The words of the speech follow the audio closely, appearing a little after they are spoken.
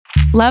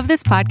Love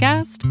this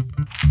podcast?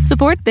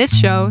 Support this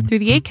show through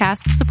the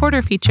Acast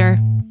supporter feature.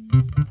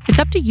 It's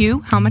up to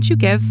you how much you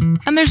give,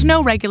 and there's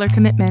no regular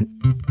commitment.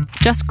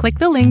 Just click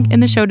the link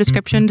in the show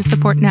description to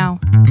support now.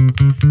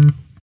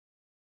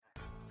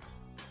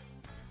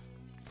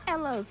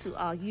 Hello to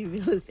all you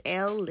Real as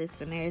L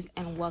listeners,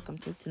 and welcome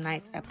to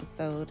tonight's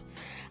episode.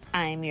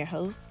 I am your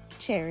host,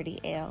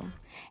 Charity L,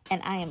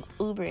 and I am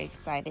uber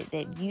excited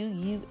that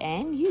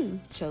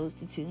you chose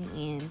to tune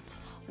in.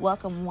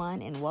 Welcome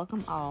one and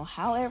welcome all.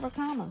 However,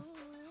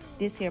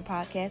 this here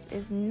podcast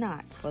is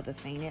not for the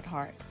faint at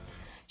heart.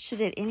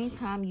 Should at any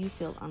time you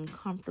feel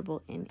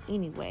uncomfortable in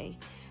any way,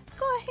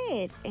 go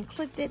ahead and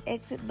click that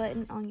exit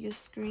button on your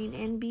screen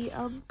and be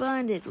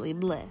abundantly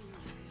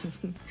blessed.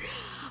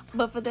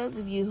 But for those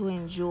of you who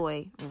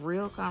enjoy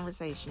real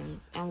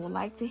conversations and would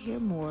like to hear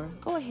more,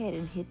 go ahead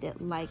and hit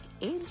that like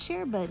and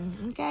share button,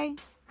 okay?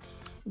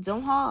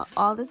 Don't haul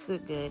all this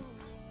good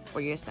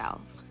for yourself.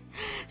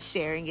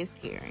 Sharing is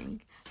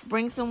caring.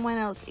 Bring someone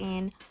else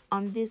in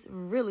on this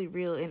really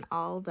real in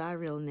all thy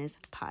realness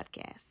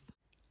podcast.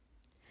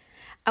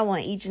 I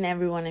want each and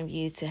every one of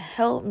you to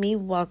help me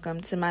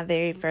welcome to my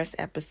very first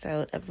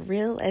episode of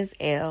Real as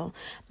L,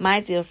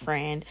 my dear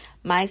friend,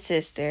 my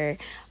sister,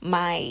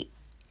 my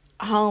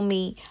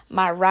homie,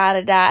 my ride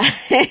or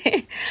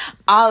die,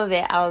 all of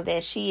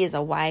that. She is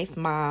a wife,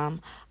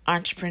 mom,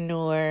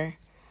 entrepreneur,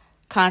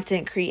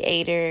 content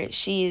creator.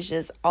 She is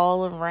just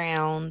all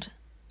around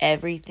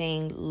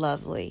everything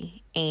lovely.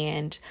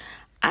 And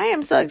I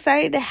am so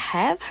excited to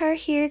have her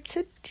here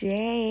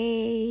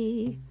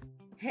today.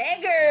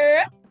 Hey,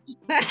 girl.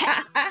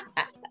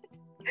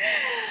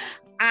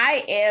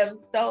 I am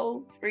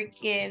so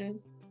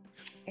freaking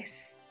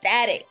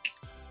ecstatic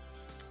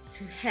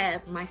to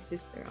have my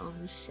sister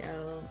on the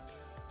show.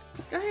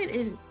 Go ahead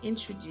and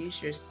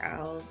introduce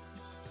yourself.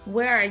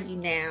 Where are you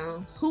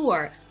now? Who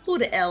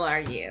the L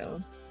are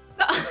you?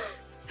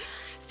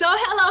 So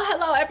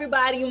hello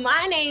everybody.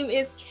 My name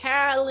is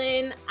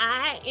Carolyn.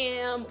 I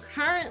am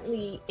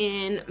currently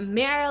in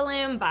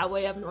Maryland by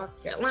way of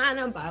North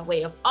Carolina, by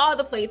way of all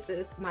the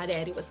places my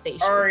daddy was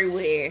stationed.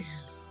 Everywhere.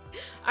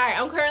 All right,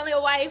 I'm currently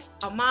a wife,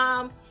 a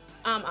mom,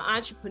 an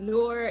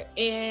entrepreneur,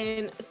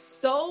 and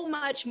so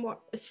much more.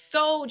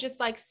 So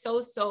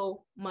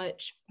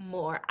much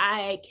more.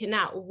 I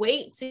cannot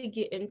wait to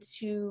get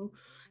into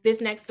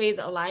this next phase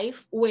of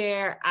life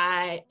where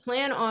I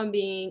plan on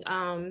being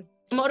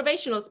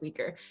motivational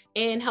speaker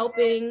and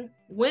helping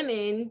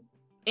women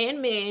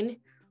and men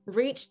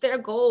reach their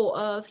goal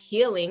of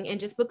healing and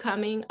just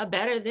becoming a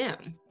better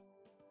them.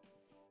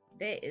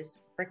 That is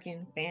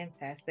freaking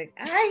fantastic.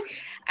 I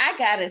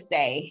gotta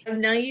say, I've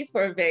known you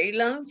for a very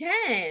long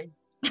time.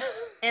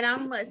 And I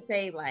must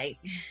say, like,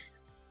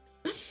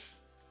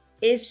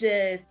 it's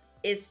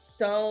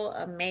so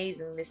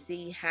amazing to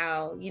see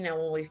how,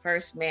 when we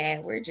first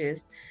met, we're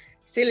just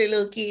silly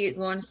little kids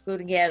going to school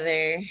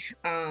together.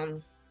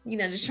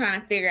 Just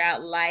trying to figure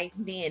out life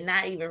then,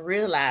 not even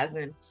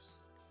realizing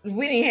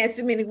we didn't have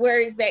too many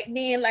worries back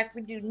then like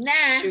we do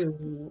now.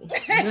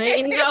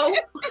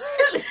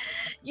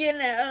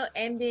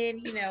 And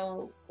then,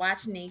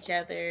 watching each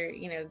other,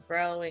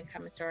 grow and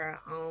come into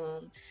our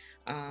own,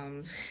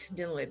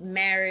 dealing with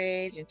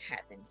marriage and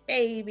having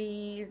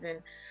babies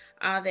and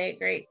all that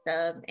great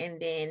stuff. And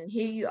then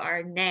here you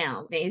are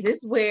now. Is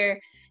this where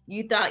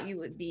you thought you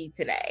would be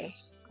today?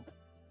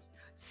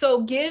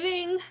 So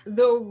giving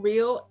the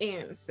real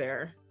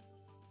answer,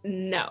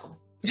 no.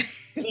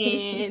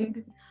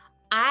 And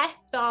I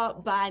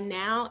thought by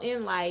now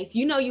in life,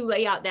 you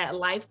lay out that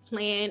life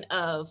plan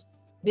of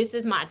this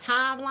is my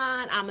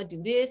timeline. I'm going to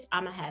do this.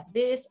 I'm going to have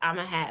this. I'm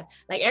going to have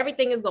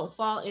everything is going to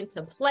fall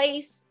into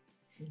place.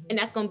 Mm-hmm. And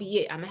that's going to be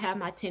it. I'm going to have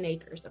my 10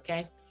 acres.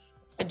 Okay.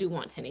 I do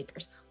want 10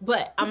 acres,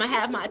 but I'm going to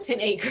have my 10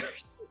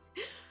 acres.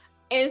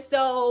 And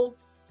so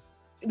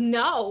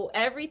no,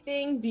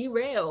 everything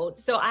derailed.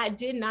 So I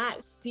did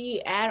not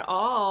see at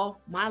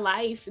all my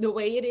life the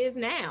way it is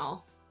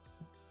now.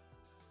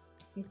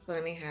 It's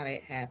funny how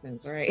that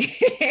happens, right?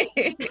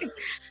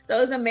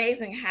 So it's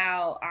amazing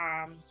how,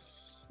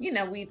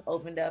 we've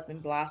opened up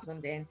and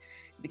blossomed and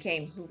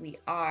became who we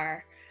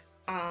are.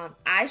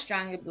 I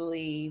strongly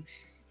believe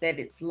that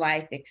it's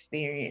life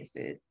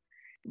experiences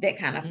that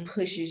kind of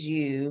pushes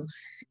you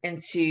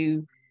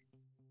into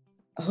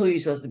who you're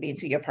supposed to be,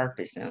 into your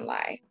purpose in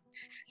life.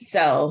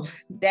 So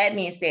that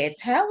being said,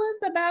 tell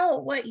us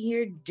about what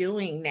you're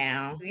doing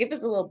now. Give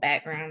us a little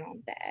background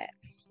on that.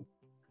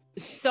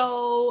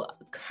 So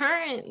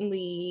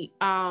currently,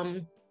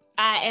 I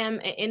am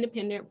an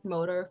independent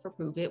promoter for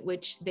Prove It,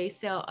 which they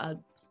sell a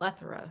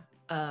plethora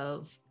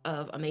of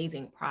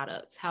amazing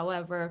products.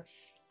 However,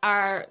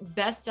 our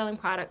best-selling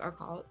product are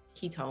called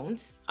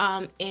ketones,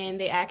 and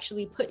they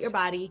actually put your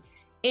body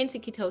into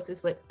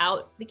ketosis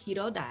without the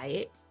keto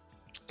diet.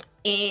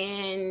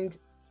 And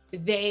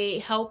they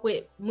help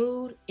with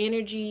mood,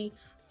 energy,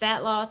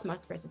 fat loss,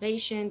 muscle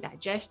preservation,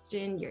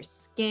 digestion, your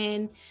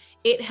skin.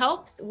 It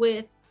helps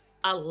with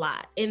a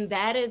lot. And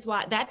that's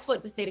what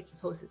the state of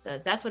ketosis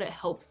does. That's what it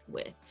helps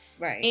with.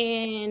 Right.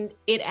 And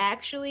it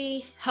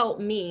actually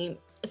helped me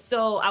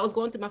So I was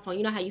going through my phone.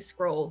 You know how you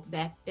scroll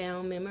back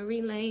down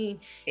memory lane.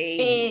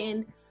 Hey.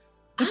 And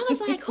I was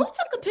like, who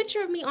took a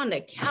picture of me on the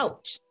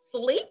couch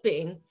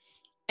sleeping?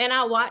 And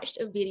I watched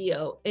a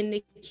video and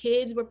the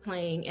kids were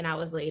playing and I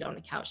was laid on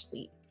the couch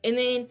sleep. And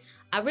then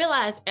I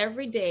realized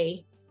every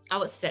day I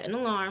would set an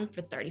alarm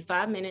for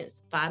 35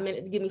 minutes, 5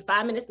 minutes, give me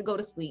 5 minutes to go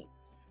to sleep,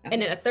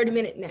 and then a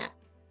 30-minute nap.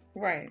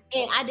 Right.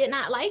 And I did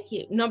not like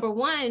it. Number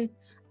one,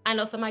 I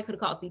know somebody could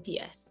have called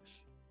CPS.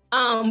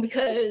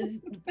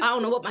 Because I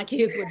don't know what my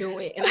kids were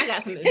doing, and I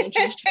got some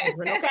adventurous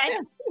children, okay?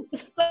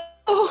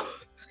 So,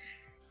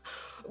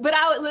 but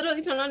I would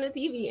literally turn on the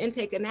TV and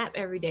take a nap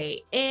every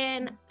day,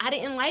 and I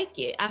didn't like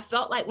it. I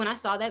felt like when I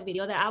saw that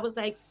video that I was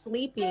like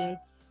sleeping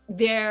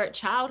their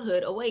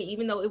childhood away,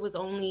 even though it was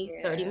only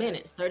 30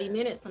 minutes. 30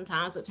 minutes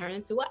sometimes would turn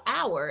into an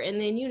hour, and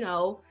then, you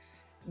know,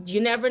 you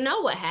never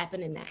know what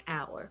happened in that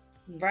hour.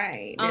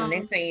 Right. The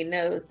next thing you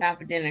know, it's time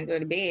for dinner and go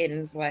to bed. And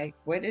it's like,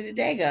 where did the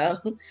day go?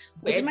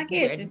 Where did my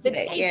kids do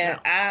today? Yeah,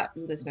 I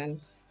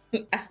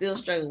still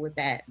struggle with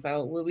that.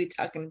 So we'll be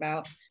talking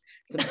about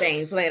some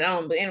things later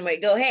on. But anyway,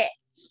 go ahead.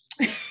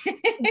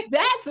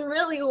 That's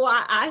really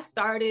why I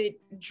started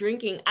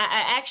drinking.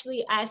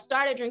 I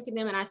started drinking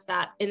them and I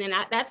stopped. And then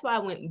that's why I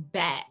went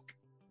back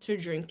to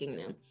drinking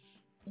them.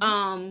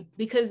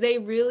 Because they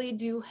really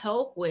do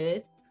help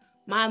with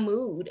my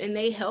mood, and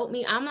they help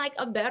me. I'm like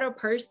a better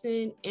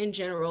person in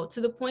general,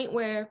 to the point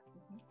where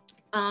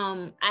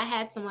I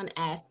had someone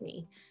ask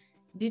me,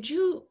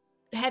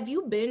 have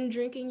you been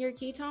drinking your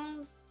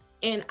ketones?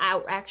 And I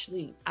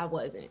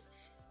wasn't,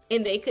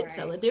 and they could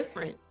tell a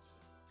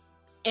difference.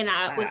 And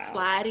I was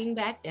sliding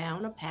back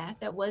down a path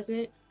that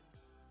wasn't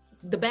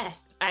the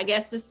best, I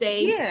guess, to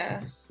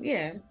say.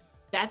 Yeah,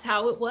 that's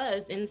how it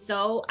was. And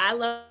so I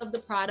love the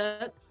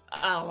product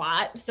a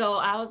lot, so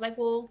I was like,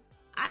 well,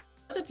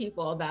 other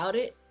people about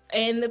it,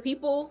 and the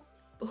people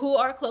who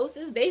are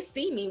closest, they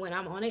see me when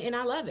I'm on it and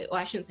I love it. Well,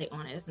 I shouldn't say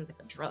on it, it sounds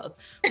like a drug,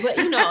 but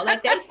you know,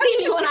 like they see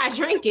me when I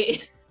drink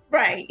it.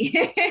 Right.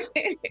 Is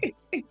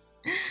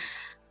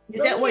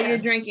that what you're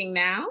drinking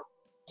now?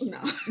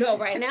 No,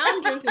 right now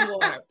I'm drinking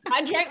water.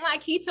 I drank my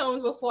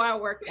ketones before I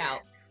worked out.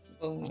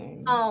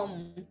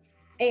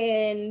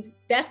 And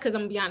that's because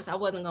I'm gonna be honest, I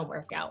wasn't gonna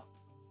work out.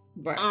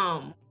 Right.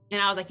 And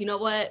I was like, you know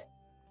what,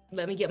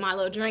 let me get my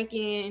little drink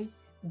in,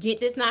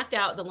 get this knocked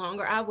out. The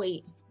longer I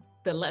wait,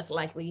 the less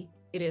likely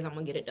it is I'm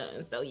gonna get it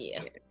done. So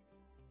yeah.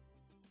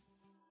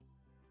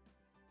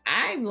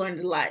 I've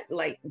learned a lot,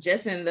 like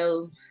just in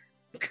those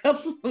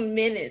couple of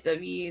minutes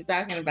of you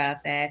talking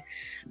about that.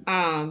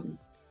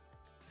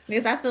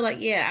 Because I feel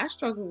like, I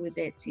struggle with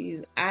that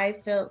too. I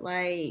felt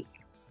like,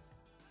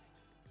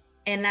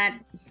 and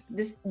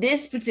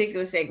this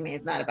particular segment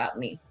is not about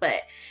me,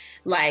 but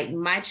like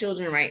my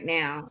children right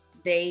now,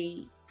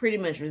 they pretty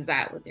much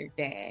reside with their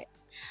dad.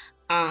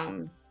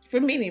 For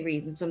many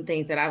reasons, some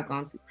things that I've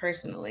gone through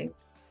personally.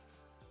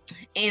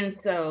 And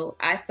so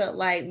I felt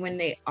like when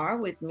they are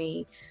with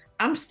me,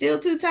 I'm still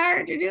too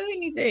tired to do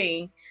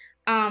anything.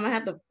 I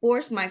have to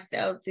force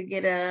myself to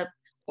get up,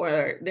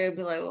 or they'll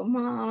be like, well,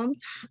 Mom,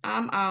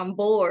 I'm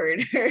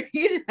bored,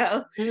 you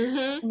know,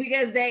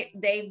 because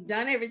they've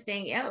done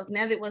everything else.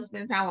 Now they want to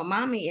spend time with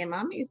Mommy, and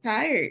Mommy is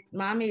tired.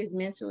 Mommy is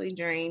mentally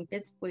drained,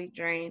 physically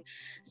drained.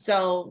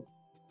 So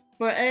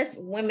for us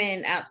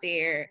women out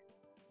there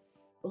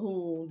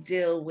who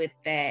deal with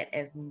that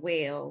as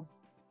well,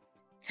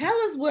 tell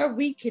us where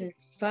we can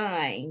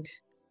find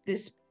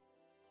this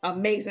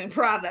amazing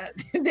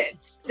product that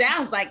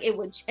sounds like it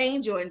would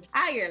change your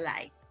entire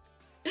life.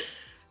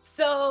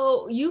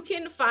 So you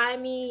can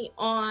find me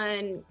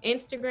on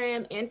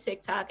Instagram and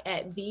TikTok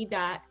at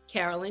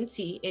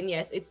the.CarolynT. And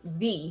yes, it's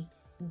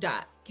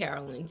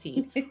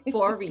the.CarolynT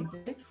for a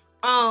reason.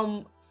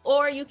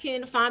 Or you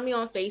can find me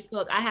on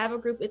Facebook. I have a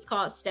group, it's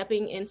called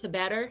Stepping Into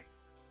Better.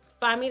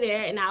 Find me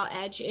there and I'll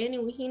add you in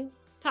and we can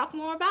talk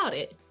more about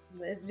it.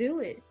 Let's do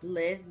it.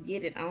 Let's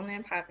get it on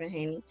and popping,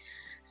 honey.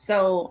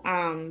 So,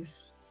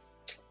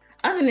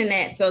 other than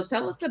that, so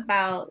tell us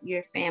about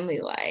your family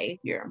life,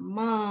 your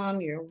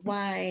mom, your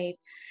wife.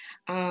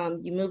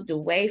 You moved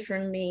away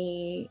from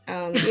me.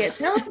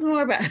 Tell us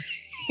more about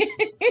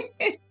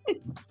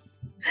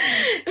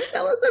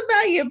tell us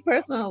about your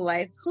personal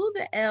life. Who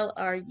the hell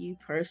are you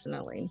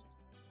personally?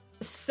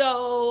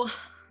 So,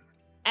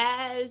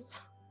 as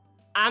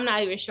I'm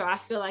not even sure. I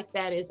feel like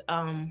that is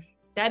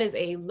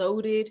a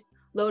loaded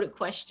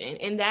question.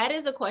 And that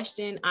is a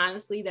question,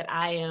 honestly, that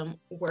I am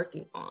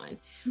working on,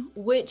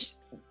 which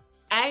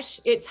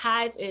actually it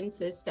ties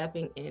into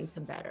stepping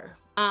into better.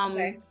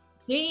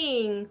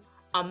 Being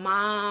a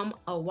mom,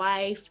 a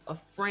wife, a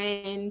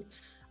friend,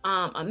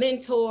 a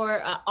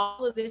mentor,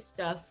 all of this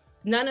stuff,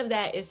 none of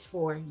that is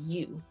for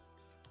you.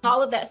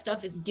 All of that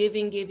stuff is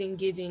giving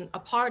a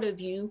part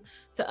of you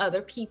to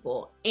other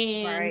people.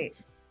 And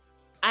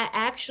I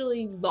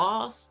actually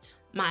lost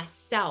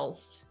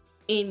myself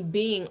in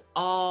being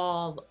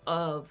all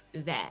of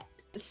that.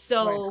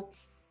 So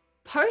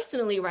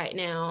personally right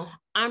now,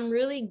 I'm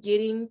really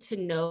getting to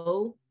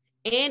know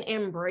and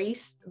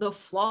embrace the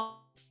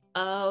flaws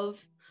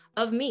of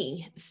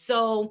me.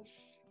 So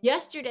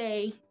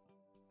yesterday,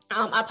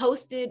 I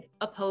posted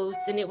a post,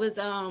 and it was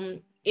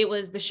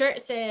the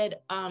shirt said,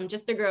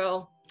 just a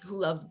girl who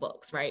loves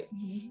books, right?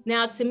 Mm-hmm.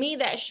 Now, to me,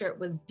 that shirt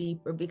was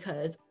deeper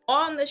because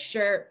on the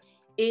shirt,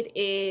 it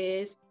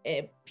is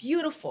a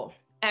beautiful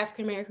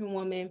African-American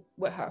woman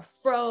with her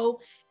fro,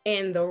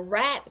 and the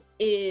wrap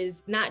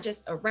is not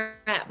just a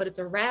wrap, but it's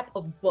a wrap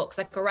of books,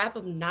 like a wrap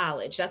of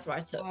knowledge. That's what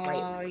I took. Oh,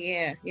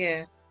 right?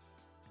 Yeah.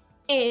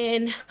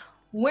 And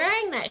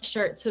wearing that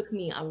shirt took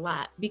me a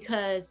lot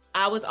because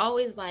I was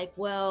always like,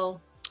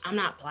 well, I'm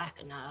not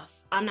Black enough.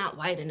 I'm not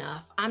white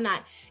enough.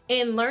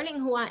 And learning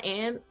who I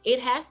am, it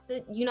has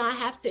to, I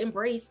have to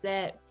embrace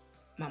that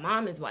my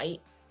mom is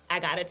white. I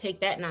got to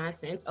take that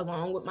nonsense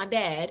along with my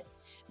dad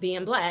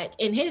being Black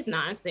and his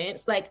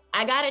nonsense. Like,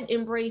 I got to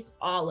embrace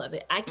all of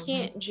it. I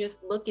can't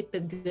just look at the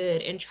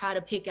good and try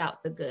to pick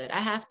out the good.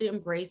 I have to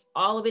embrace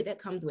all of it that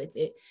comes with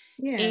it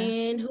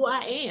and who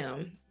I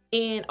am.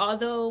 And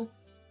although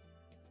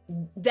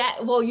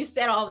you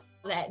said all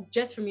that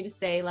just for me to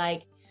say,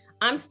 like,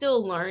 I'm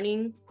still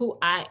learning who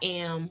I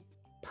am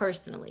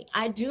personally.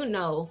 I do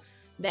know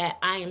that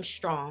I am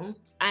strong.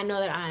 I know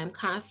that I am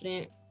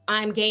confident.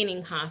 I'm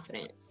gaining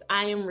confidence.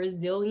 I am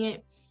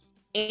resilient.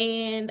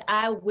 And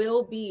I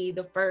will be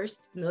the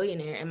first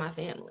millionaire in my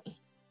family.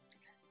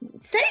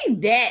 Say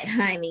that,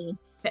 honey.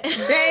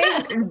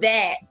 Say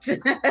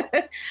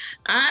that.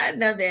 I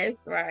know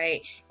that's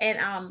right. And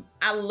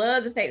I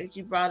love the fact that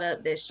you brought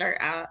up this shirt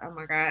out. Oh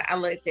my God. I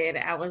looked at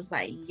it. I was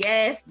like,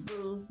 yes,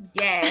 boo,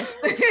 yes.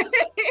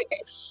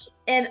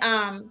 And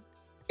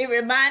it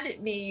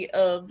reminded me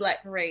of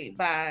Black Parade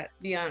by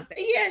Beyonce.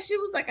 Yeah, she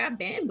was like, I've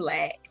been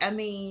Black. I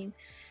mean,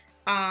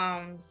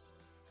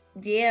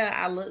 yeah,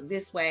 I look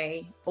this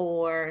way,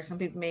 or some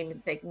people may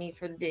mistake me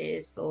for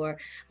this, or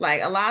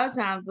like a lot of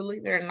times,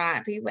 believe it or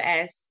not, people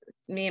ask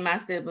me and my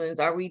siblings,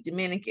 are we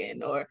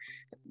Dominican, or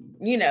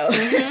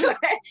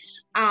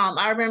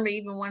I remember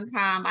even one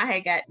time I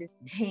had got this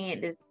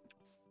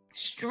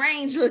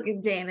strange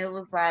looking tan. It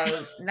was like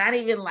not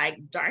even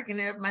like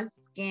darkening up my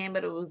skin,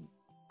 but it was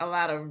a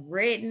lot of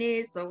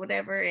redness or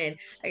whatever. And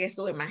I guess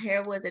the way my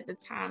hair was at the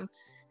time,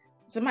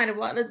 somebody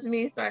walked up to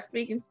me and started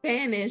speaking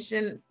Spanish,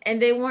 and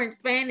they weren't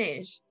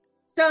Spanish.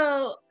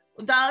 So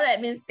with all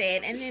that being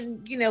said, and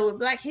then, with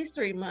Black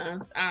History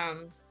Month,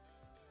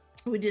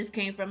 we just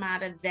came from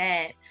out of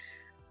that.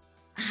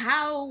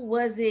 How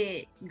was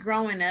it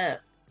growing up?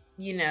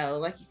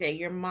 Like you said,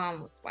 your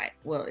mom was white.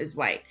 Well, is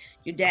white.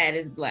 Your dad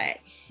is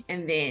Black.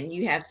 And then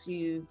you have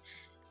to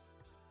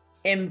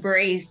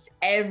embrace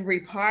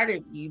every part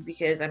of you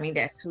because, I mean,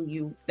 that's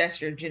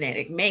your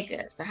genetic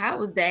makeup. So how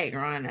was that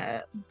growing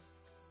up?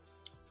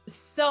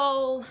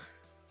 So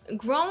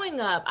growing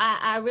up,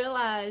 I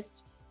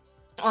realized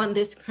on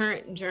this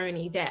current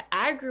journey that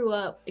I grew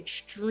up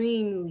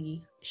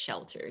extremely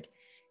sheltered.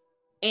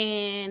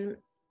 And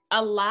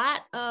a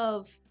lot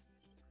of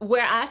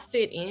where I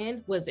fit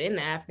in was in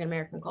the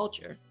African-American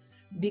culture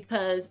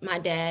because my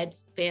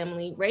dad's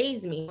family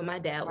raised me when my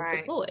dad was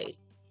deployed.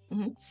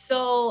 Mm-hmm.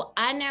 So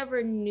I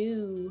never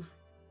knew,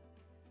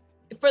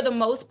 for the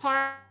most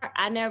part,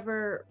 I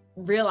never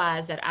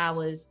realized that I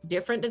was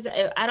different.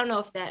 I don't know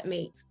if that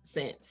makes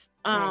sense.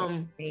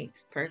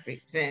 Makes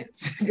perfect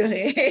sense. Go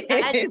ahead.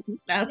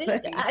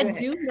 I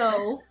do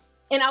know,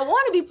 and I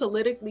want to be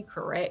politically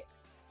correct,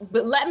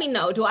 but let me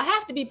know, do I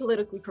have to be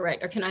politically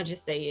correct, or can I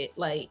just say it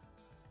like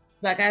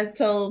I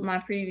told my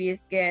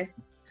previous guest,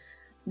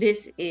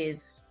 this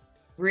is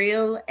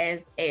real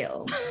as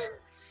L.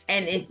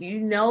 And if you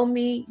know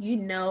me, you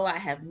know I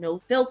have no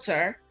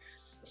filter.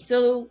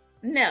 So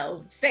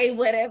no, say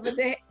whatever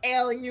the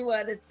hell you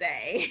want to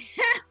say.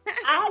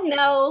 I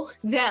know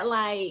that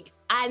like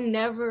I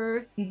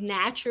never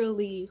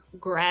naturally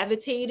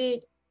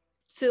gravitated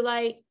to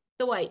like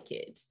the white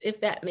kids,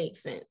 if that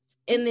makes sense.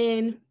 And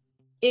then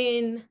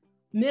in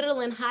middle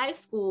and high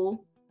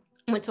school,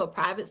 I went to a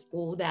private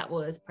school that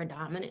was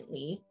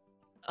predominantly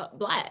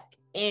Black.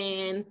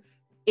 And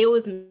it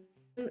was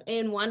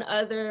in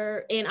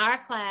our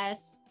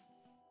class,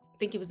 I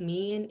think it was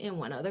me and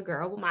one other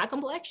girl with my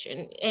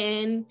complexion.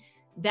 And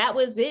that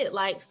was it.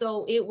 Like,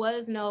 so it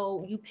was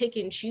no, you pick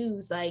and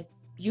choose, like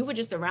you were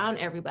just around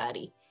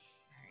everybody.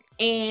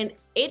 And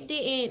it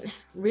didn't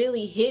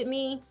really hit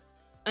me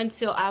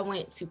until I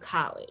went to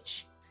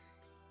college.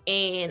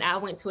 And I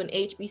went to an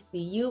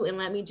HBCU, and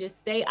let me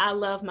just say, I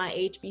love my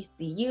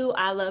HBCU.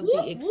 I love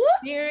the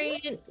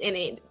experience, and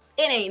it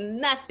ain't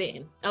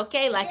nothing,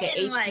 okay? Like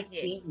an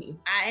HBCU.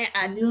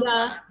 I do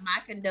my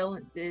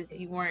condolences.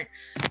 You weren't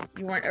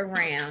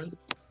around,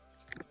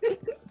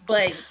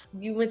 but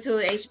you went to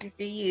an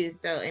HBCU,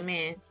 so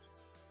amen.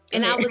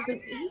 And I was an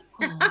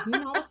equal. I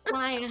was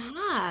flying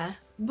high,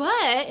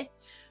 but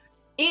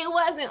it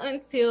wasn't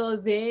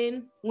until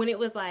then when it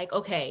was like,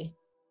 okay,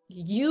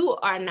 you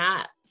are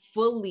not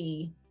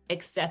fully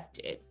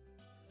accepted.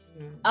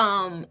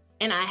 And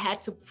I had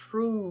to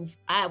prove,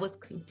 I was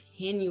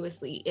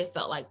continuously, it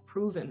felt like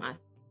proving myself.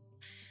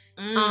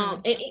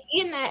 And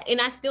in that, and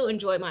I still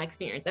enjoyed my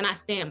experience, and I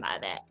stand by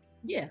that.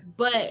 Yeah.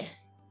 But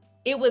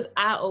it was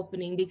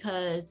eye-opening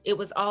because it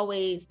was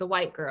always the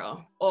white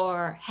girl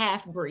or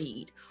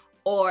half-breed,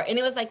 and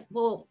it was like,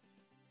 well,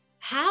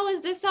 how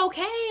is this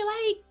okay?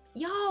 Like,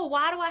 yo,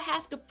 why do I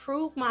have to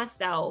prove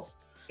myself?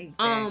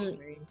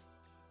 Exactly.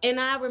 And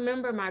I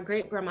remember my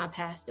great grandma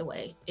passed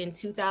away in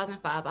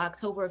 2005,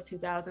 October of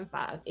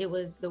 2005. It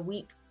was the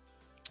week,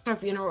 her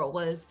funeral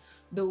was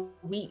the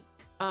week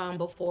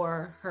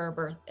before her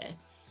birthday.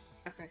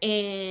 Okay.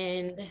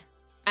 And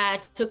I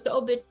took the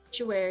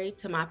obituary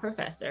to my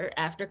professor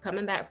after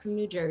coming back from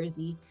New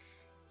Jersey.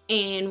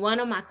 And one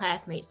of my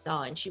classmates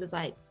saw it and she was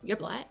like, "You're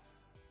Black?"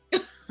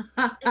 And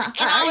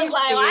I was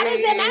like, "Why does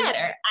it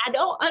matter? I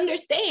don't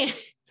understand."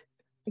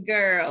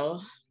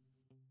 Girl.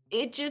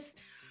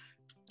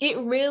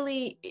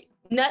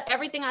 Not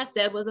everything I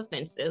said was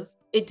offensive.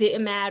 It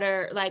didn't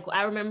matter. Like,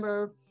 I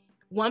remember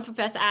one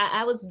professor,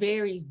 I was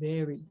very,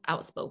 very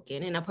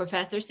outspoken, and a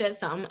professor said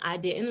something I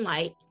didn't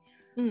like.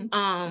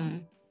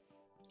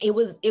 It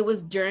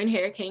was during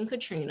Hurricane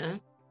Katrina,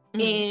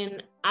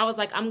 and I was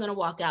like, I'm gonna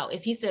walk out.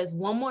 If he says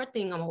one more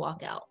thing, I'm gonna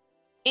walk out.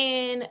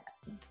 And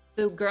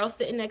the girl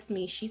sitting next to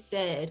me, she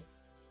said,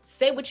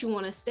 "Say what you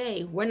want to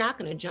say. We're not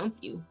gonna jump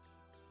you."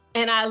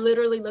 And I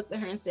literally looked at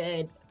her and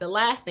said, "The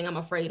last thing I'm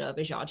afraid of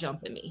is y'all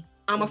jumping me.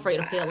 I'm afraid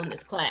of failing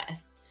this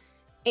class."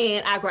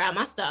 And I grabbed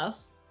my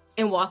stuff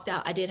and walked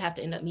out. I did have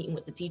to end up meeting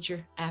with the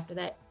teacher after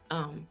that.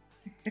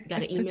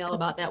 Got an email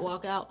about that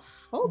walkout.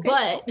 Okay.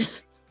 But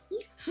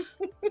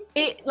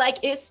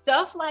it's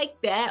stuff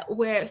like that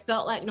where it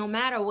felt like no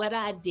matter what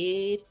I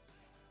did,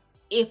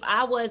 if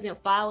I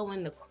wasn't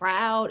following the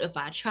crowd, if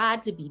I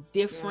tried to be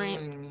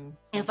different,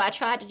 if I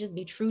tried to just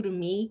be true to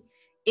me,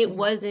 it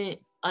wasn't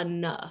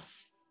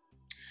enough.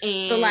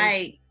 And so,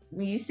 like,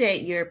 when you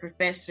said your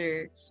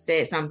professor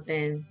said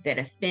something that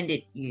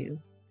offended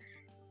you,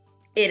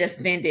 it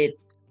offended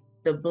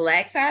the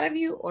Black side of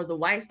you or the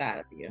white side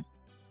of you?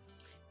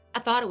 I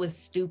thought it was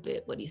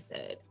stupid what he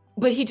said,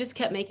 but he just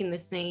kept making the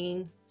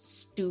same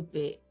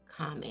stupid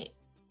comment.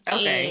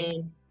 Okay.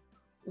 And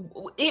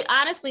it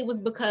honestly was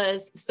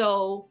because,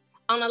 so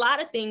on a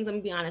lot of things, I'm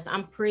gonna be honest,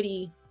 I'm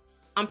pretty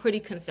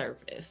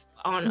conservative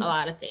on a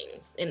lot of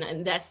things.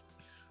 And that's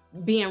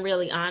being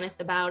really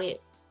honest about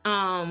it.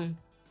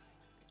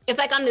 It's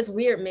like I'm this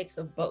weird mix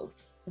of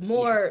both.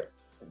 Like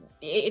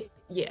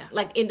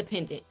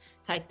independent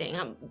type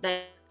thing.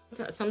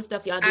 Some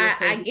stuff y'all do is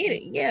crazy. I get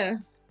it. Yeah.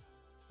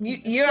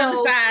 You're on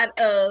the side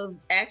of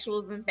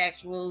actuals and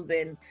factuals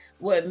and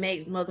what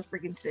makes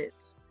motherfucking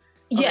sense.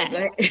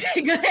 Yes.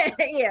 Okay, go ahead.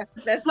 Yeah.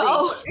 That's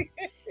so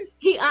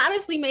he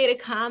honestly made a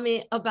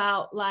comment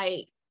about,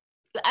 like,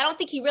 I don't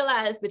think he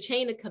realized the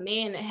chain of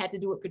command that had to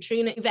do with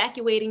Katrina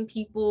evacuating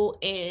people.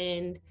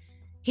 And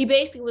he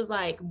basically was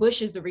like,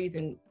 Bush is the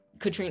reason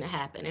Katrina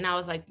happened. And I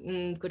was like,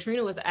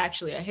 Katrina was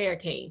actually a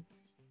hurricane.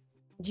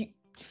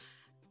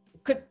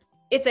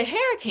 It's a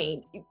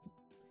hurricane.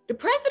 The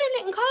president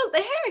didn't cause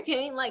the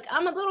hurricane. Like,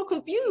 I'm a little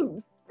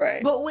confused.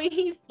 Right. But when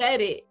he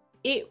said it,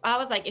 I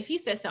was like, if he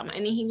said something,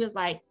 and then he was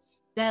like,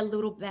 that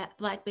little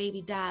Black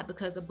baby died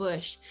because of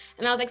Bush.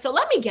 And I was like, so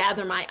let me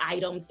gather my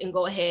items and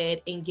go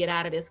ahead and get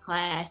out of this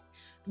class,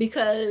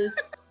 because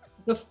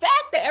the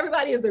fact that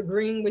everybody is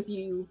agreeing with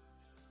you,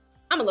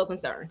 I'm a little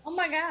concerned. Oh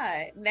my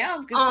God. Now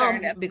I'm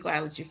concerned. I'll be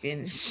quiet, let you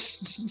finish.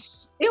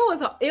 It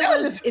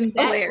was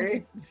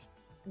hilarious.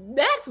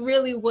 That's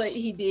really what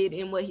he did,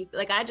 and what he's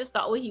like, I just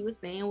thought what he was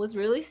saying was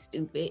really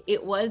stupid.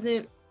 It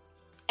wasn't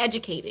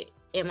educated,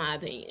 in my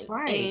opinion.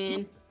 Right.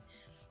 And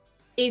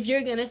if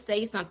you're going to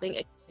say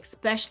something,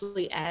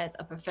 especially as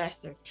a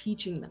professor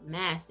teaching the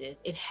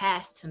masses, it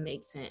has to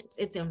make sense.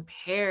 It's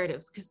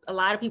imperative, because a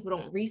lot of people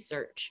don't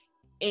research.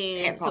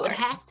 And so it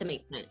has to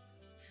make sense.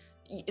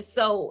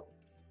 So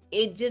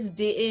it just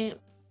didn't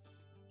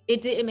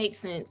make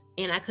sense,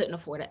 and I couldn't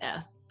afford an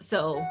F.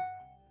 So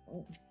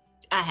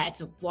I had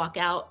to walk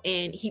out,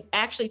 and he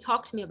actually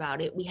talked to me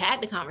about it. We had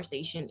the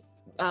conversation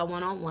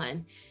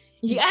one-on-one.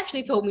 He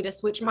actually told me to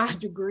switch my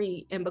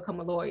degree and become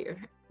a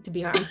lawyer, to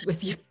be honest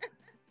with you.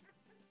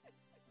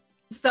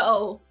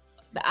 So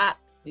I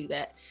do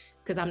that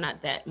because I'm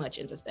not that much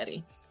into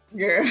studying.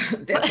 Girl,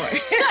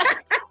 that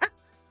part.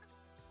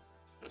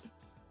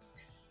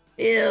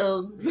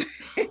 Feels.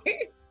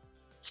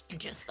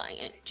 Just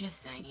saying.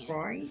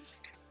 Right.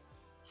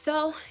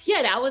 So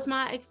yeah, that was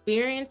my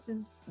experience,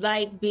 is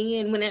like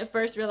being, when I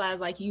first realized,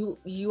 like, you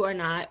are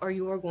not, or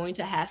you are going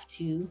to have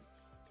to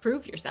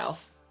prove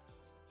yourself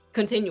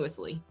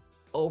continuously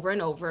over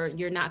and over.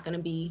 You're not going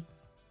to be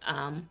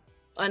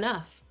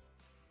enough.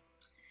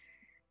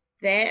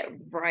 That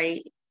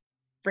right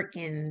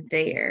freaking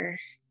there.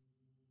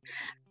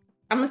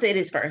 I'm gonna say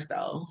this first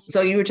though.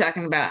 So you were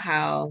talking about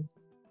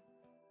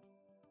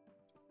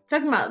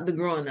the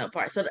growing up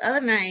part. So the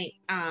other night,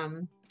 I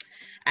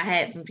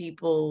had some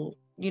people,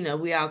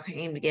 we all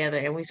came together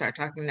and we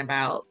started talking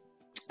about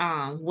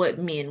what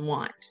men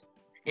want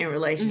in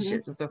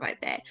relationships and stuff like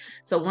that.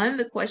 So one of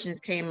the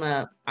questions came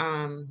up,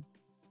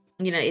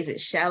 is it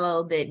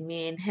shallow that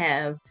men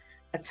have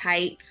a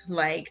type,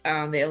 like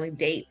they only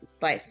date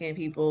light-skinned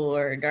people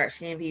or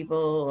dark-skinned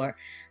people,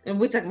 and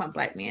we're talking about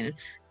Black men.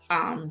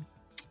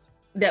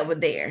 that were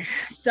there.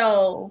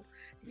 So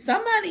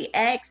somebody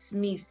asked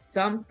me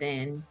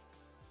something,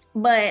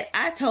 but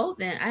I told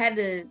them, I had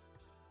to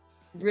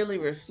really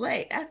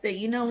reflect. I said,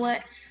 you know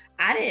what?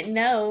 I didn't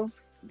know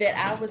that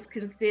I was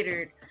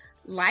considered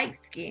light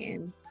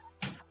skinned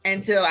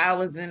until I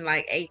was in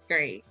like 8th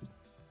grade.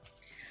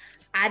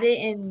 I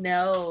didn't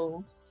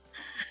know,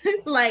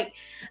 like,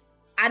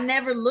 I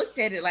never looked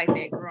at it like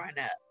that growing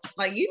up.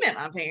 Like, you met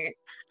my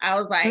parents. I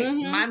was like,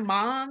 my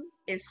mom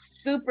is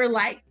super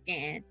light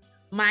skinned.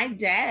 My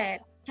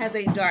dad has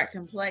a dark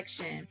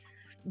complexion.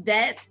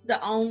 That's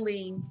the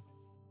only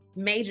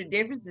major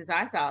differences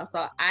I saw.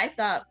 So I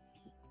thought,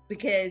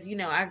 because, you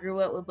know, I grew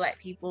up with Black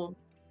people,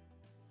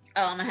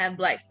 I have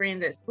Black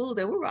friends at school,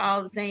 that we were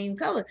all the same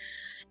color.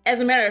 As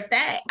a matter of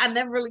fact, I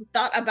never really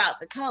thought about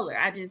the color.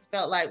 I just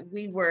felt like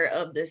we were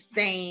of the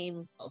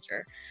same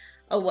culture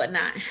or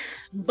whatnot.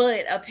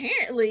 But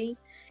apparently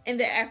in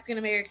the African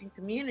American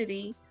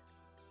community,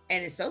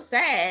 and it's so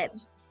sad,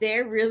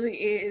 there really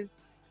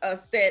is a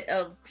set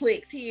of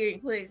cliques here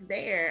and cliques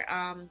there,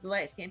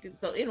 light skinned people.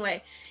 So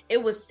anyway,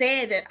 it was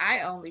said that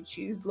I only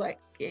choose light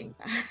skinned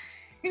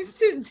guys.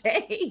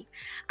 Today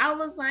I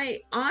was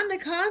like, on the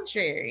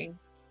contrary,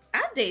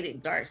 I've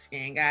dated dark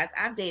skinned guys.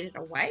 I've dated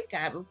a white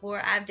guy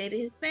before. I've dated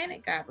a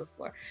Hispanic guy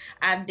before.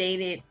 I've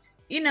dated,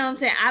 you know what I'm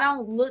saying? I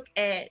don't look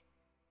at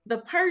the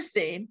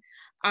person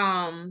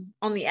on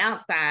the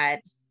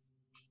outside.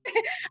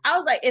 I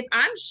was like, if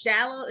I'm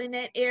shallow in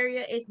that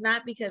area, it's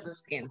not because of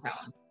skin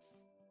tone.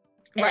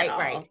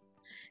 Right.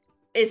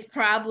 It's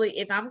probably,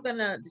 if I'm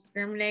gonna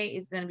discriminate,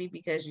 it's gonna be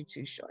because you're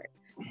too short.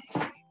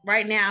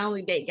 Right now, I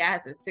only date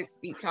guys that's 6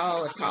 feet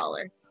tall or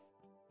taller.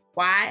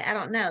 Why? I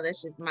don't know.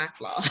 That's just my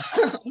flaw.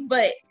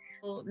 But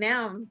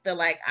now I feel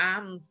like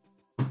I'm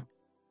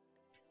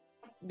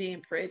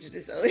being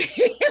prejudiced over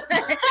here.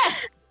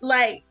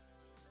 Like,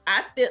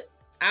 I feel,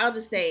 I'll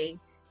just say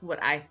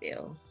what I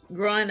feel.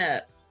 Growing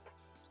up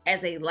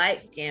as a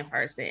light-skinned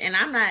person, and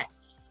I'm not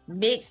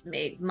mixed.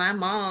 My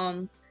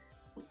mom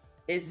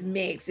is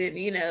mixed, and,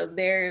 you know,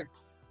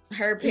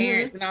 her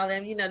parents and all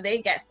them, you know,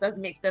 they got stuff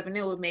mixed up, and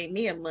it would make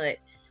me a mutt.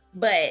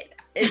 But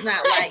it's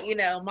not like, you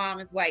know, mom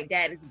is white,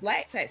 dad is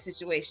Black type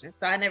situation.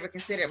 So I never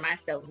considered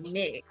myself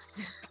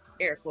mixed,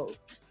 air quote,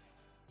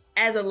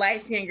 as a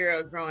light-skinned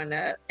girl growing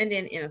up, and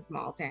then in a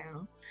small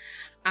town.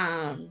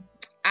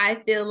 I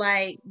feel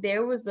like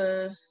there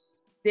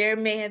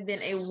may have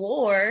been a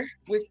war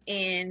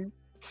within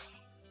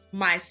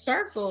my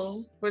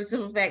circle for the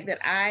simple fact that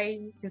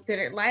I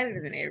considered lighter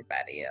than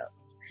everybody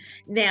else.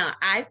 Now,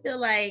 I feel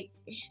like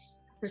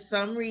for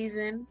some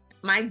reason,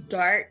 my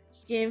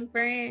dark-skinned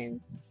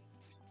friends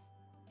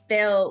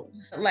felt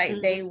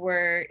like they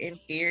were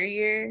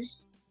inferior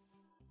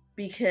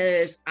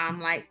because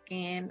I'm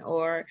light-skinned,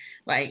 or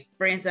like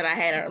friends that I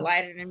had are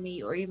lighter than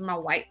me, or even my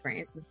white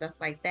friends and stuff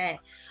like that.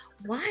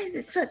 Why is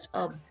it such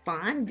a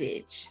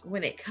bondage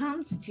when it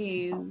comes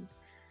to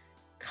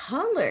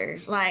color?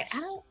 Like,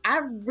 I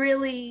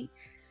really,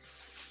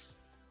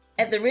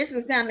 at the risk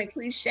of sounding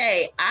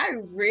cliche, I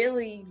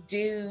really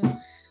do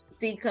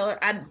see color.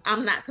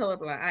 I'm not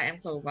colorblind. I am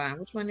colorblind.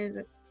 Which one is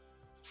it?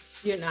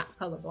 You're not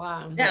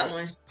colorblind. That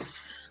one.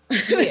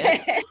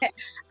 Yeah.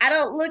 I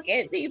don't look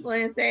at people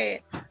and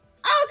say,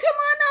 oh, come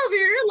on over,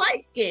 you're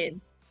light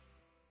skinned.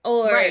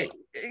 Or, right.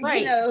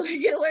 you know,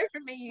 get away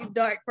from me, you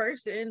dark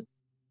person.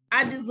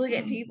 I just look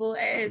at people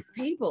as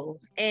people.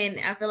 And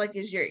I feel like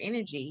it's your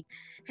energy.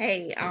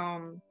 Hey,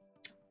 oh,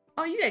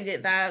 you got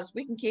good vibes.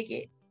 We can kick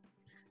it.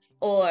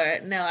 Or,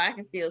 no, I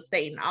can feel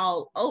Satan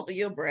all over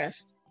your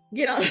breath.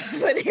 Get on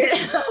over there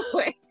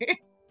somewhere.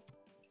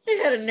 They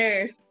got a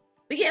nerve.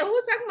 But yeah, we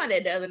were talking about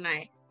that the other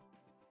night.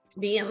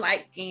 Being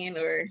light skinned,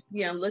 or,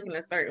 you know, looking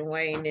a certain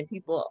way, and then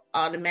people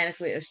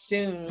automatically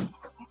assume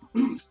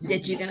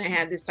that you're gonna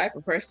have this type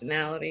of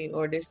personality,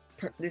 or this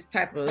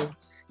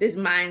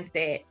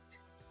mindset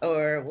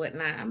or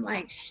whatnot. I'm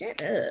like,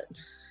 shut up.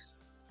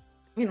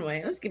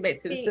 Anyway, let's get back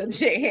to the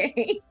subject.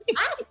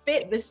 I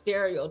fit the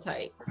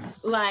stereotype,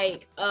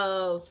 like,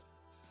 of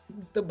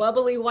the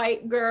bubbly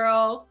white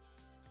girl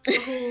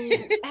who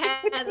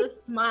has a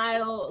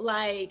smile.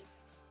 Like,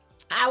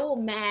 I will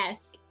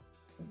mask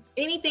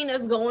anything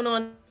that's going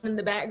on in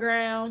the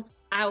background.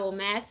 I will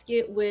mask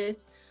it with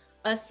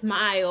a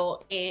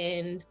smile,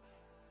 and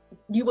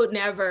you would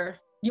never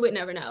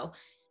know.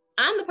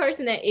 I'm the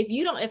person that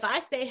if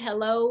I say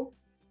hello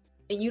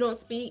and you don't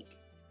speak,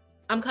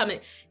 I'm coming,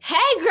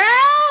 hey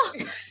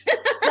girl.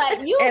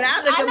 Like, you, and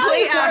I'm the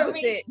complete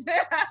opposite.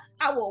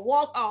 I will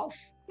walk off.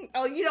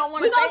 Oh, you don't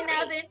want to say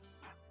nothing?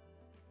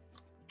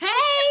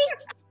 Hey,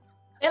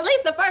 at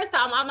least the first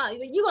time I'm not,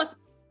 you gonna,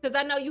 because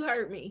I know you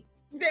heard me.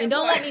 And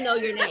don't let me know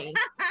your name,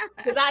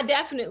 because I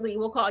definitely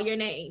will call your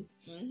name.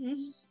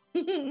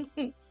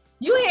 Mm-hmm.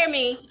 You hear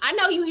me? I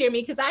know you hear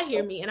me, because I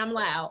hear me, and I'm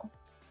loud.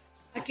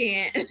 I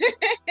can't.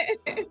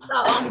 So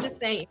I'm just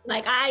saying,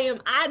 like,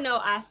 I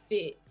know I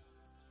fit.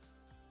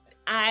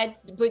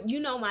 But you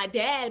know, my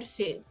dad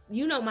fits.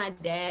 You know, my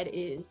dad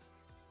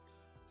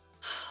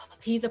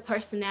he's a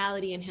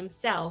personality in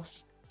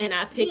himself. and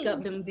I pick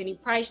up them Vinny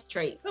Price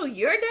traits. Oh,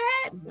 your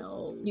dad?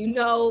 No. You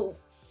know,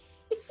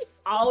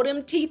 all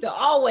them teeth are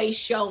always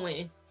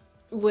showing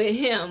with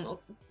him.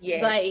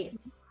 Yeah. Like,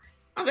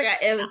 I don't think I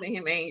ever seen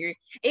him angry.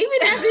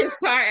 Even after his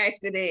car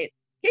accident,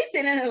 he's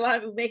sitting in a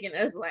lot of making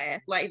us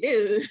laugh. Like,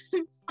 dude,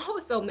 I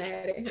was so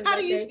mad at him. how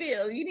do you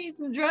feel? You need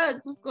some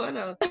drugs? What's going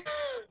on?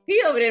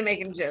 He over there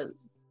making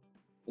jokes.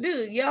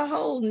 Dude, your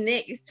whole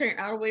neck is turned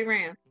all the way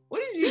around.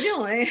 What is you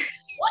doing?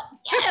 What?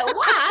 Yeah,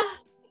 why?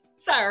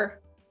 Sir,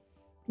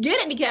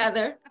 get it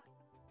together.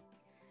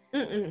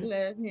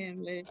 Love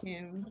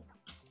him.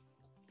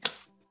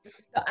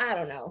 So I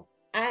don't know.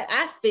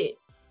 I fit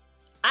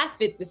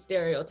the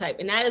stereotype,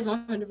 and that is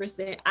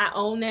 100%. I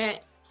own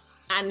that.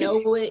 I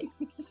know it.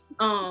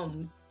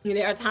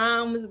 There are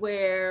times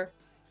where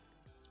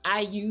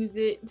I use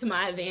it to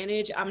my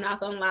advantage. I'm not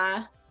gonna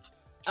lie.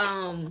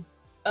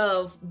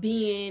 Of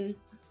being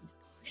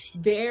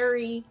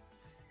very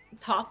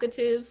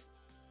talkative.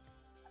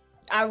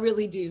 I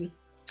really do.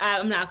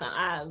 I'm not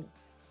gonna.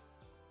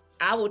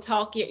 I will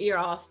talk your ear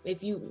off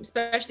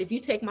especially if you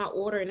take my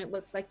order and it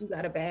looks like you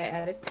got a bad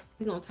attitude.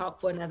 We're gonna talk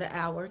for another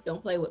hour.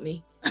 Don't play with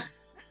me.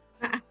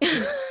 I'm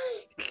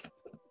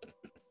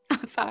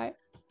sorry.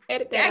 I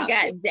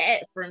got that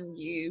from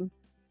you.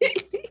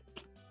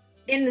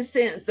 In the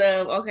sense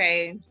of,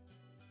 okay,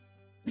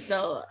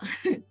 so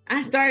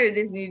I started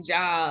this new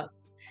job,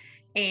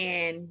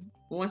 and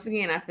once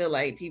again, I feel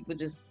like people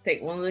just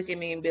take one look at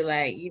me and be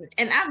like,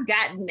 and I've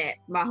gotten that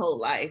my whole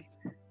life.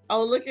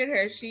 Oh, look at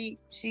her. She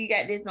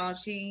got this on.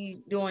 She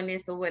doing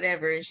this or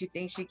whatever, and she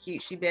thinks she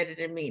cute. She better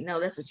than me. No,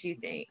 that's what you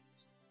think.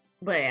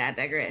 But I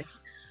digress.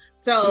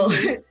 So,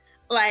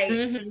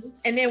 and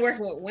then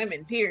working with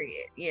women,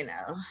 period.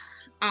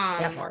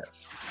 That part.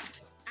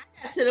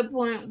 I got to the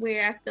point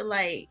where I feel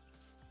like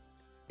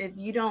if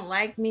you don't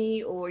like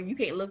me or you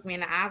can't look me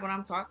in the eye when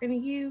I'm talking to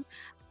you,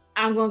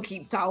 I'm gonna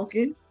keep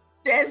talking.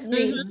 That's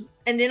me.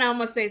 And then I'm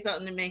gonna say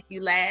something to make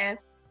you laugh.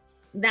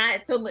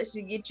 Not so much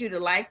to get you to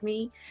like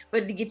me,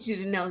 but to get you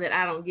to know that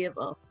I don't give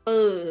a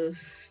fuck.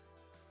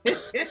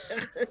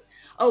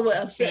 Oh,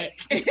 well, fuck.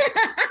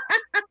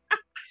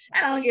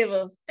 I don't give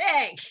a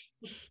fuck.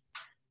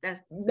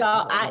 That's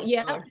no, I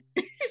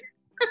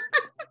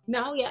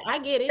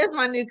get it. That's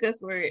my new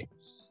cuss word.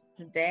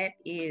 That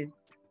is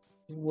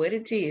what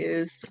it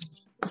is.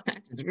 I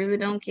just really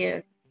don't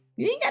care.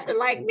 You ain't got to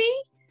like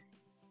me.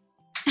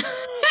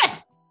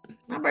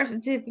 My birth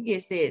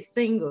certificate said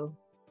single,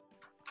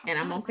 and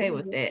I'm okay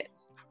with that.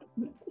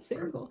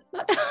 Single.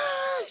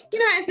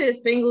 It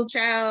says single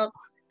child,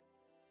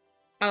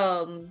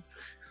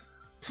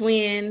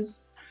 twin,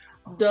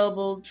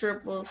 double,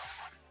 triple.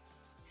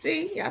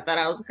 See, I thought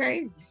I was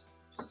crazy.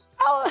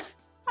 Oh,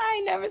 I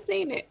ain't never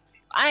seen it.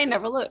 I ain't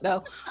never looked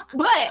though.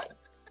 But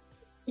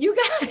you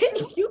got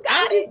it.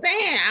 I'm just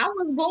saying, I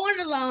was born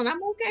alone.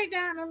 I'm okay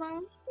dying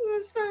alone. It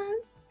was fun.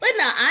 But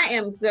no, I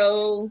am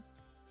so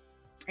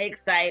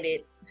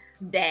excited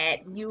that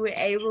you were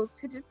able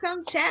to just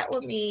come chat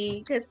with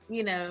me, because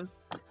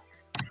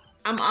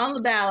I'm all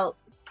about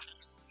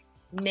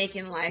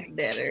making life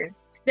better,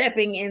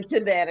 stepping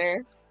into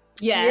better.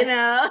 Yes.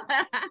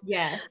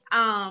 Yes.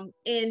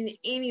 In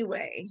any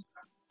way.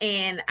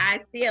 And I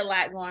see a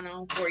lot going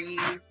on for you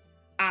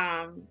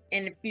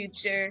in the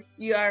future.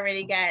 You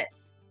already got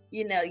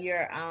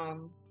your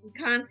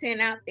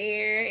content out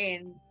there,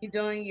 and you're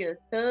doing your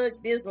thug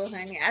dizzle,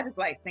 honey. I just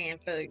like saying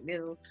thug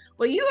dizzle.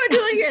 Well, you are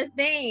doing your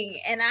thing,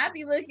 and I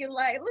be looking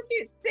like, look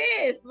at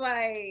sis,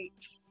 like,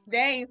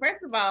 dang.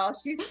 First of all,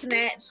 she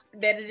snatched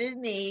better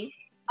than me.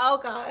 Oh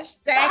gosh.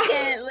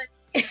 Second,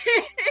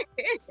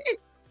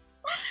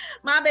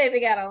 my baby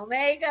got on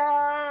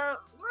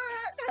makeup.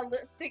 What? Got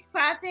lipstick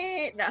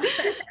popping. No.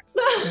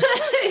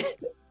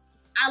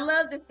 I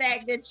love the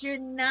fact that you're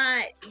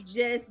not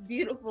just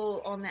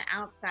beautiful on the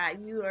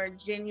outside. You are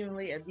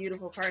genuinely a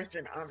beautiful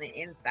person on the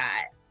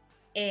inside.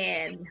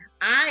 And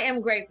I am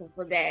grateful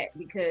for that,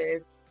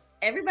 because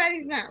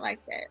everybody's not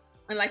like that.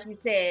 And like you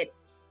said,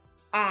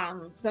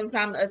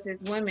 sometimes us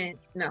as women,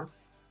 no,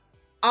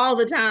 all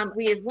the time,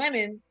 we as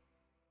women,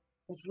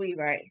 it's we,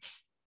 right?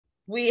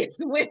 We as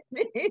women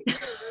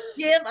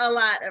give a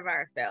lot of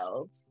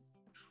ourselves,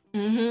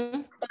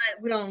 but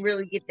we don't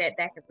really get that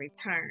back in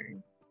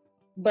return.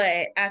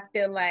 But I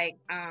feel like,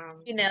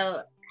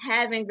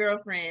 having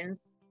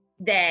girlfriends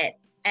that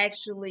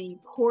actually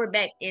pour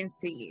back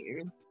into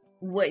you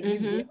what you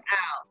give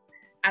out,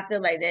 I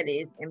feel like that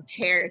is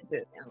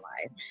imperative in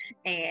life.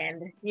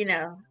 And,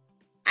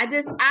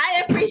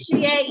 I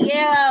appreciate you.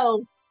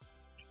 Oh,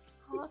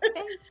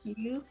 thank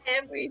you. I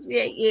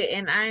appreciate you.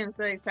 And I am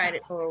so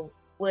excited for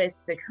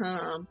what's to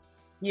come.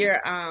 You're,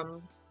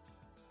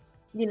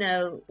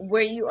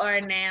 where you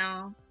are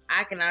now,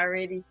 I can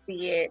already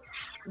see it.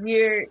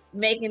 You're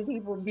making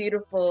people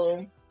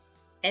beautiful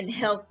and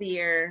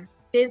healthier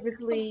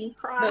physically.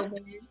 But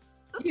when you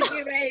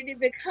get ready to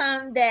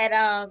become that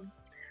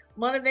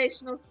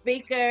motivational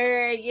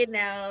speaker,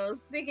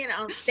 speaking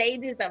on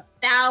stages of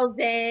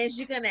thousands.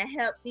 You're going to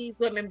help these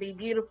women be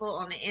beautiful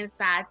on the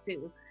inside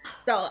too.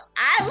 So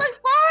I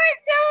look forward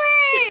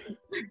to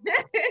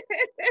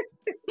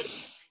it.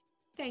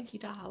 Thank you,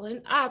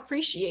 darling. I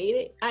appreciate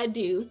it. I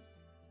do.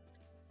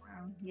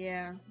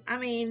 Yeah. I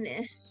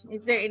mean,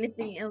 is there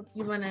anything else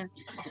you want to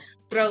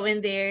throw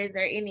in there? Is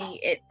there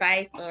any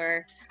advice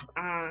or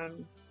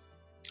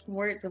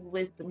words of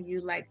wisdom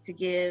you'd like to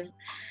give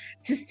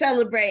to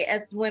celebrate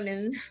as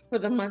women for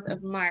the month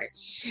of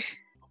March?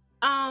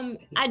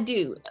 I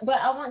do,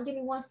 but give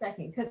me 1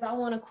 second because I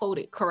want to quote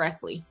it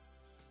correctly.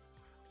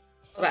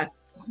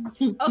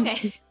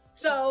 Okay.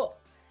 So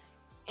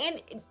in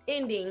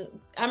ending,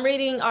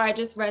 I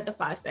just read The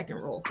 5-Second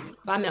Rule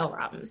by Mel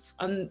Robbins.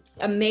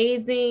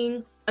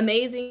 Amazing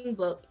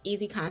book,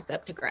 easy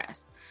concept to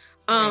grasp.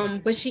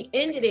 But she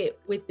ended it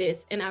with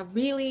this, and I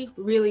really,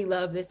 really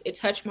love this. It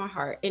touched my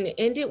heart. And it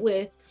ended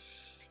with,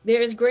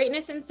 there is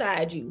greatness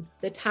inside you.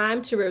 The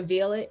time to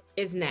reveal it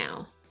is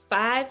now.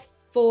 5,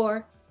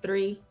 4,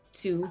 3,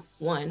 2,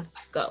 1,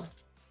 go.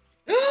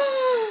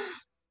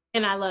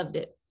 And I loved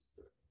it.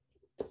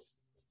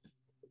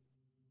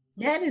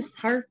 That is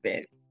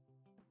perfect.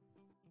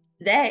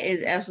 That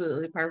is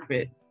absolutely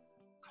perfect.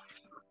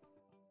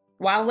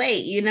 Why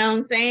wait? You know what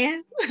I'm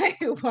saying?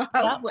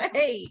 Why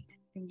wait?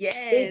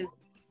 Yes.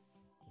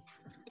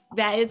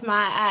 That is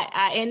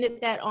I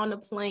ended that on the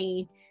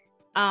plane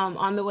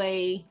on the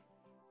way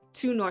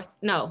to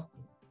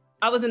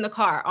I was in the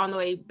car on the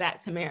way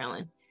back to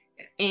Maryland,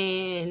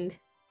 and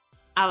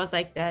I was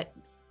like, that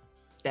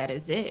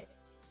is it.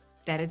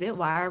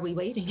 Why are we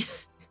waiting?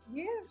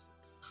 Yeah.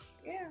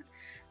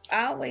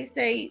 I always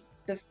say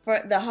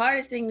the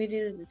hardest thing to do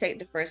is to take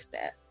the first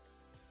step.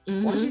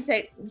 Mm-hmm. Once you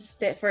take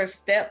that first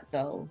step,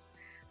 though,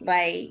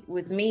 like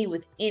with me,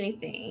 with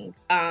anything,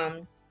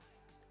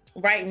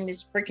 writing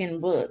this freaking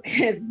book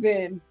has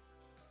been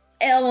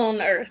hell on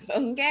earth,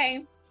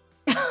 okay?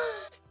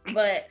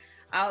 But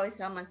I always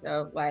tell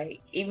myself,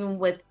 like, even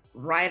with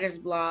writer's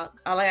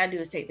block, all I gotta do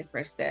is take the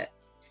first step.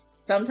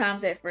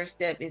 Sometimes that first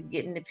step is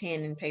getting the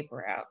pen and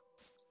paper out.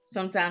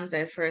 Sometimes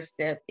that first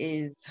step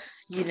is,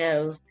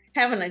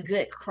 having a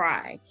good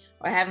cry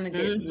or having a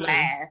good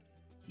laugh,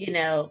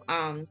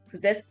 because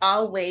that's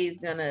always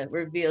gonna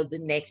reveal the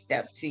next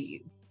step to you.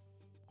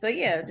 So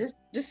yeah,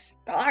 just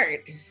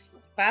start.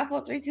 5,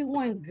 4, 3, 2,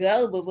 1,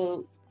 go, boo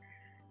boo.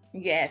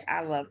 Yes,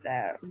 I love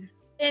that.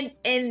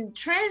 And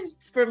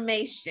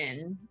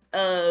transformation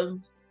of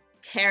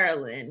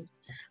Carolyn,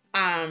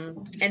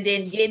 and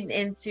then getting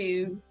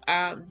into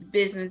the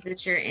business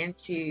that you're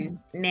into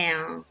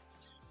now.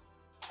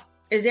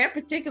 Is there a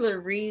particular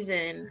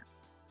reason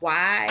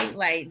why?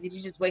 Like, did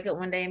you just wake up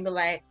one day and be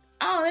like,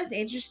 oh, that's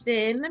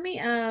interesting, let me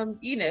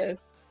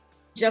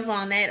jump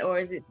on that? Or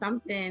is it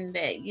something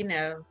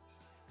that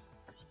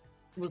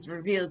was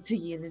revealed to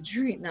you in a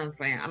dream? No, I'm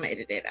playing. I'm gonna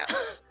edit it out.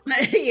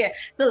 Yeah.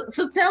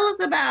 So tell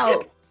us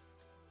about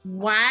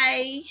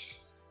why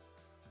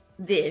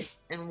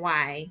this and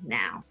why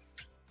now.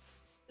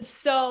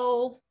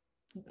 So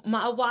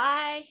my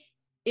why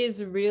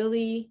is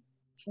really,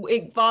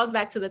 it falls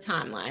back to the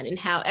timeline and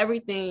how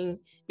everything,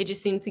 it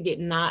just seemed to get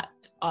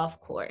knocked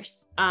off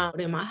course.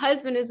 And my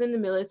husband is in the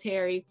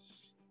military,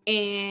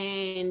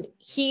 and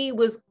he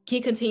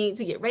continued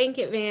to get rank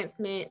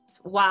advancements,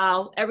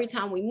 while every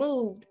time we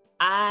moved,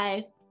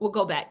 I would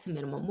go back to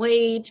minimum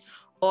wage,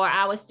 or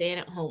I was staying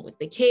at home with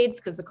the kids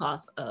because the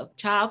cost of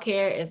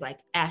childcare is like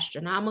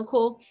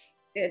astronomical.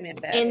 And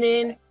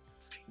then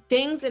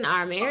things in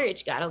our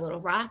marriage got a little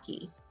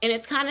rocky. And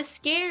it's kind of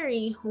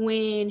scary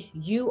when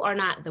you are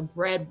not the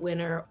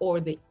breadwinner or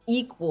the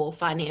equal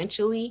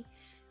financially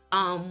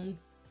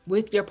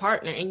with your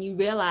partner, and you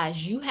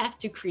realize you have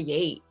to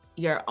create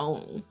your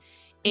own,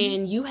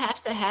 and you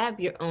have to have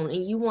your own,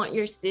 and you want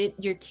your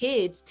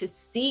kids to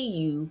see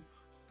you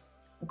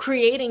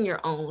creating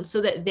your own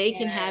so that they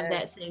can have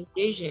that same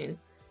vision.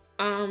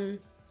 And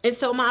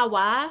so my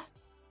why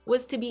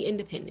was to be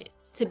independent,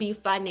 to be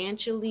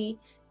financially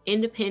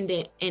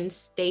independent and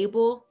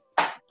stable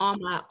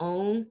on my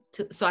own,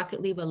 so I could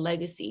leave a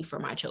legacy for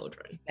my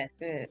children.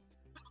 That's it.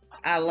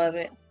 I love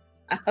it.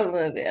 I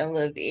love it. I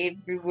love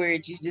every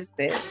word you just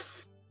said.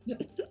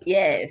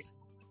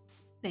 Yes.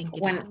 Thank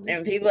you.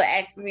 When people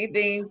ask me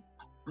things,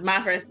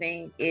 my first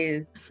thing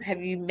is,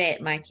 have you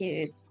met my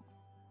kids?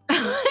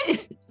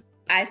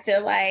 I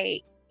feel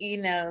like,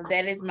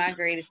 that is my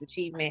greatest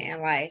achievement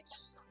in life.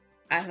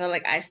 I feel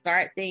like I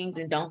start things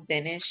and don't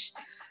finish,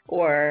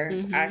 or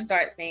I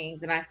start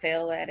things and I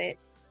fail at it.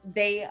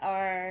 They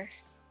are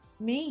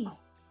me,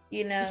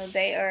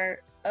 they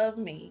are of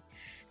me.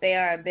 They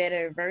are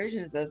better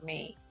versions of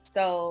me.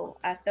 So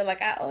I feel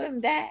like I owe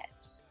them that.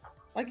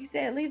 Like you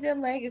said, leave their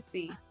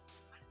legacy.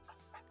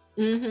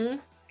 I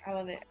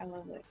love it. I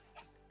love it.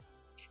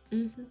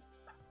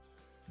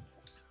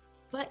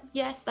 But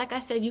yes, like I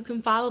said, you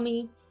can follow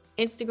me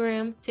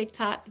Instagram,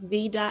 TikTok,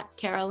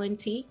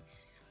 the.CarolynT,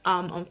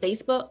 on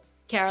Facebook,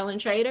 Carolyn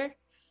Trader.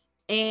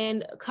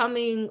 And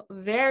coming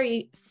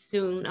very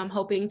soon, I'm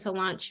hoping to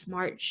launch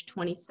March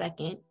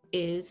 22nd,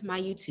 is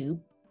my YouTube.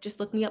 Just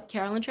look me up,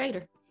 Carolyn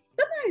Trader.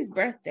 Somebody's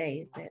birthday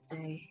is that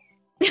day.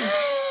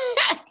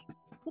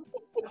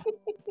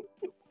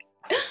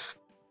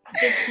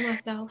 Gift to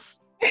myself.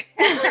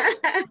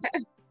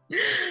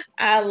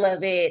 I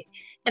love it.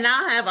 And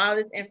I'll have all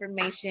this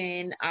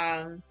information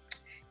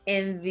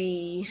in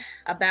the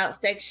about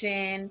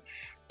section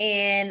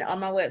and on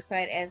my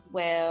website as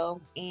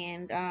well.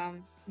 And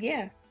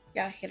yeah,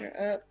 y'all hit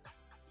her up.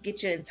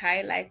 Get your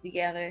entire life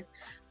together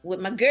with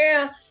my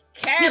girl,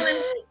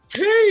 Carolyn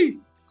T.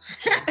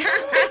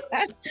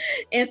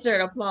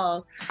 Insert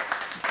applause.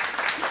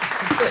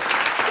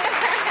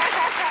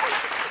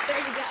 There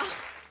you go.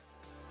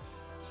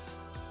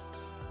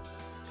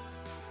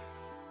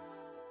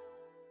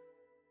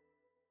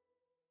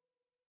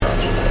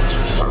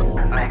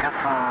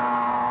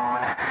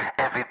 Megaphone,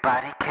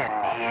 everybody can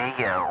hear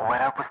you.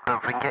 When I whisper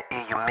in your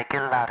ear, you make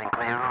it loud and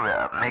clear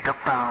up.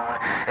 Megaphone,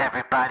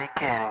 everybody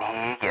can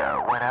hear you.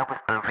 When I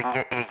whisper in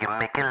your ear, you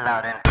make it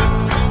loud and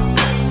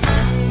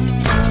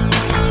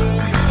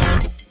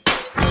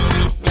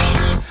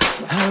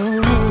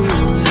oh.